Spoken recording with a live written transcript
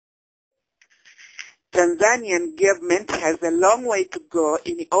Tanzanian government has a long way to go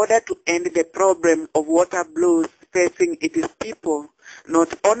in order to end the problem of water blues facing its people,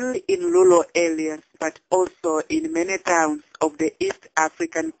 not only in rural areas but also in many towns of the East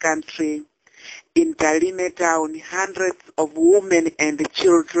African country. In Tarime town, hundreds of women and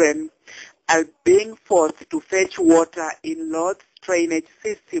children are being forced to fetch water in Lord's drainage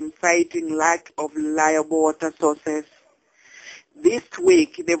system, citing lack of reliable water sources. This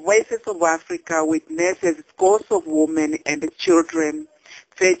week, the Voices of Africa witnesses scores of women and children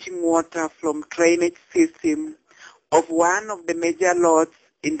fetching water from drainage system of one of the major lords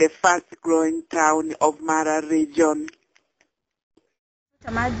in the fast-growing town of Mara region.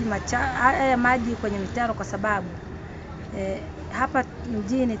 Maji kwenye mitaro kwa sababu hapa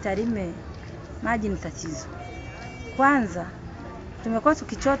mjini Tarime maji ni tatizo. Kwanza tumekuwa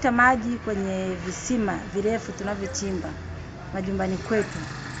tukichota maji kwenye visima virefu tunavyochimba majumbani kwetu,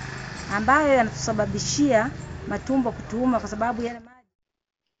 ambayo yanatusababishia matumbo kutuuma kwa sababu yale maji.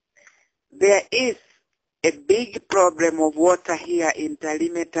 There is a big problem of water here in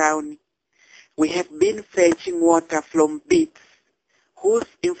Tarime town. We have been fetching water from pits whose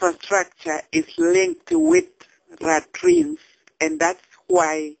infrastructure is linked with latrines, and that's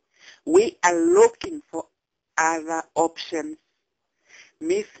why we are looking for other options.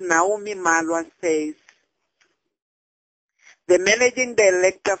 Ms. Naumi Marwa says. The Managing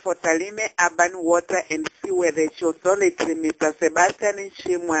Director for Tarime Urban Water and Sewerage Authority, Mr. Sebastian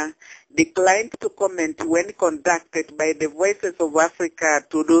Nshimwa, declined to comment when contacted by the Voices of Africa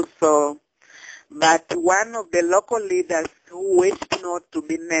to do so. But one of the local leaders who wished not to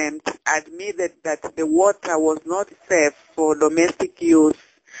be named admitted that the water was not safe for domestic use,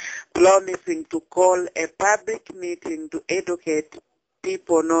 promising to call a public meeting to educate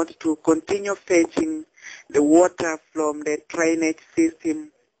people not to continue fetching the water from the drainage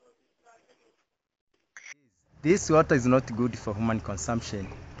system. This water is not good for human consumption.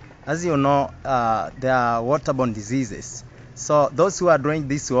 As you know, there are waterborne diseases. So those who are drawing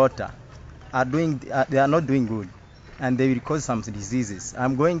this water they are not doing good, and they will cause some diseases.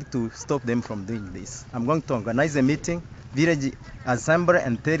 I'm going to stop them from doing this. I'm going to organize a meeting, village assembly,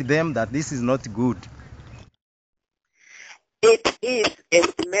 and tell them that this is not good. It is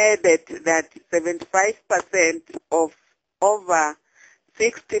estimated that 75% of over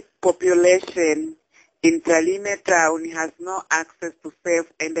 60 population in Tarime town has no access to safe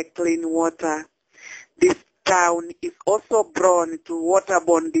and clean water. This town is also prone to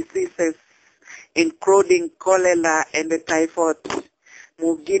waterborne diseases, including cholera and typhoid.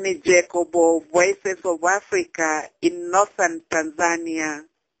 Mugini Jacob, Voices of Africa in northern Tanzania.